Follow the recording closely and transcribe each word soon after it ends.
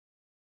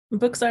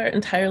Books are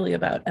entirely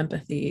about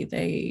empathy.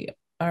 They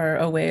are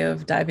a way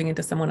of diving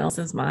into someone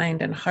else's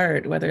mind and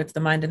heart, whether it's the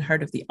mind and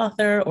heart of the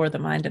author or the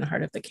mind and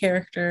heart of the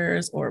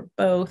characters or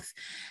both.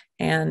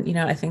 And,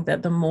 I think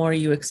that the more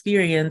you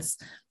experience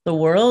the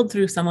world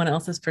through someone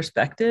else's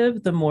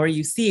perspective, the more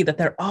you see that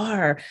there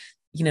are,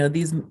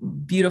 these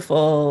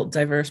beautiful,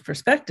 diverse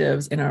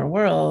perspectives in our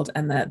world,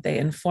 and that they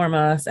inform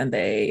us and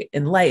they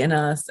enlighten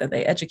us and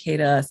they educate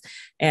us.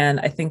 And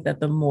I think that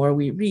the more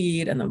we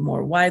read and the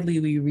more widely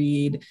we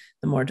read,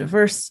 the more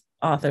diverse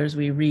authors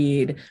we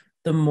read,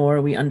 the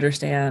more we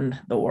understand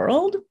the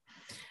world.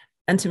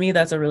 And to me,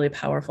 that's a really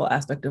powerful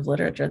aspect of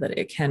literature, that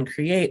it can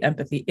create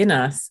empathy in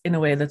us in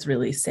a way that's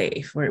really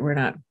safe. We're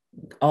not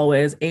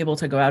always able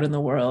to go out in the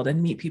world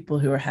and meet people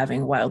who are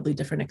having wildly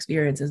different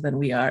experiences than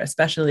we are,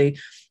 especially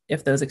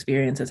if those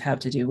experiences have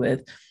to do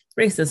with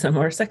racism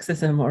or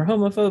sexism or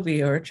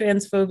homophobia or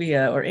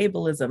transphobia or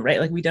ableism, right?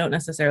 Like, we don't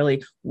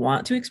necessarily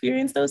want to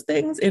experience those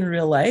things in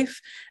real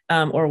life,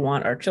 or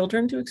want our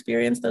children to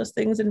experience those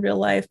things in real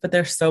life, but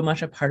they're so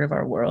much a part of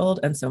our world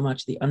and so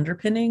much the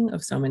underpinning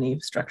of so many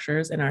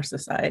structures in our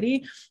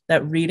society,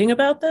 that reading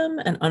about them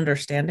and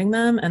understanding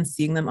them and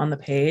seeing them on the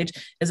page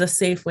is a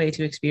safe way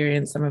to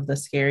experience some of the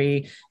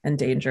scary and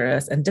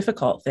dangerous and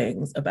difficult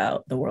things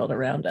about the world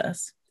around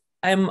us.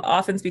 I'm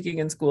often speaking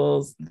in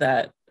schools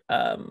that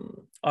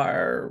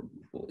are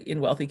in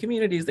wealthy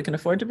communities that can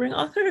afford to bring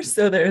authors.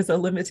 So there's a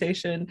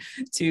limitation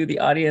to the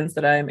audience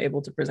that I'm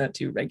able to present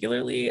to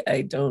regularly.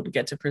 I don't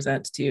get to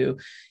present to,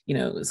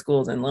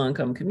 schools in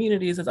low-income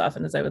communities as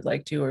often as I would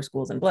like to, or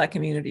schools in Black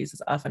communities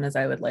as often as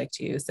I would like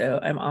to. So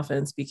I'm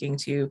often speaking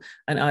to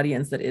an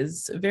audience that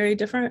is very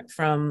different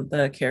from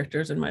the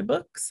characters in my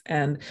books.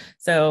 And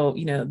so,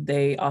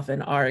 they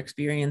often are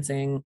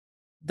experiencing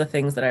the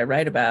things that I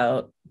write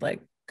about,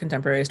 like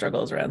contemporary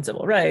struggles around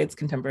civil rights,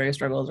 contemporary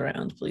struggles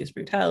around police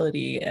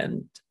brutality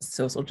and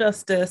social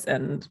justice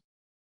and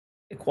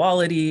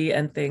equality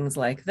and things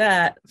like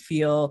that,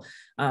 feel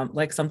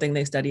like something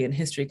they study in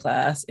history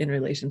class in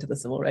relation to the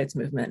civil rights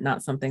movement,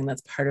 not something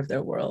that's part of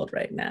their world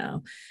right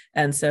now.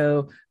 And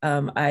so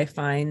I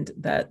find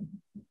that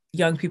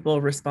young people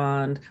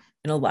respond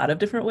in a lot of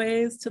different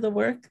ways to the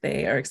work.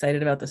 They are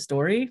excited about the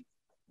story.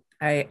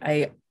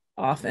 I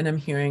often am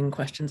hearing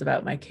questions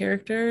about my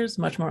characters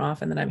much more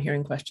often than I'm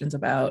hearing questions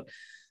about,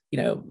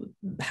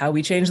 how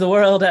we change the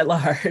world at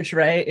large,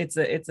 right?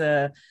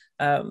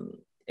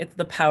 It's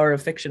the power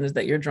of fiction, is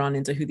that you're drawn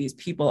into who these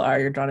people are,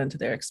 you're drawn into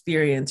their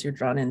experience, you're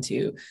drawn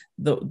into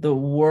the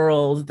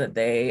world that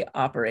they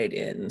operate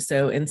in.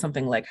 So in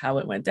something like How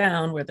It Went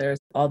Down, where there's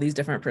all these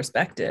different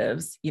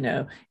perspectives,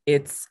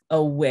 it's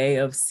a way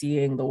of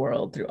seeing the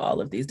world through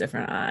all of these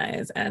different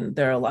eyes. And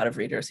there are a lot of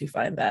readers who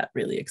find that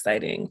really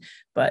exciting.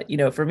 But,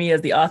 for me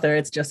as the author,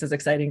 it's just as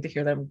exciting to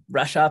hear them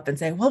rush up and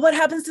say, well, what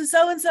happens to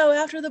so-and-so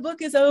after the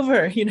book is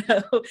over?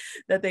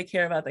 That they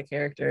care about the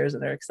characters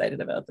and they're excited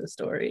about the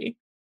story.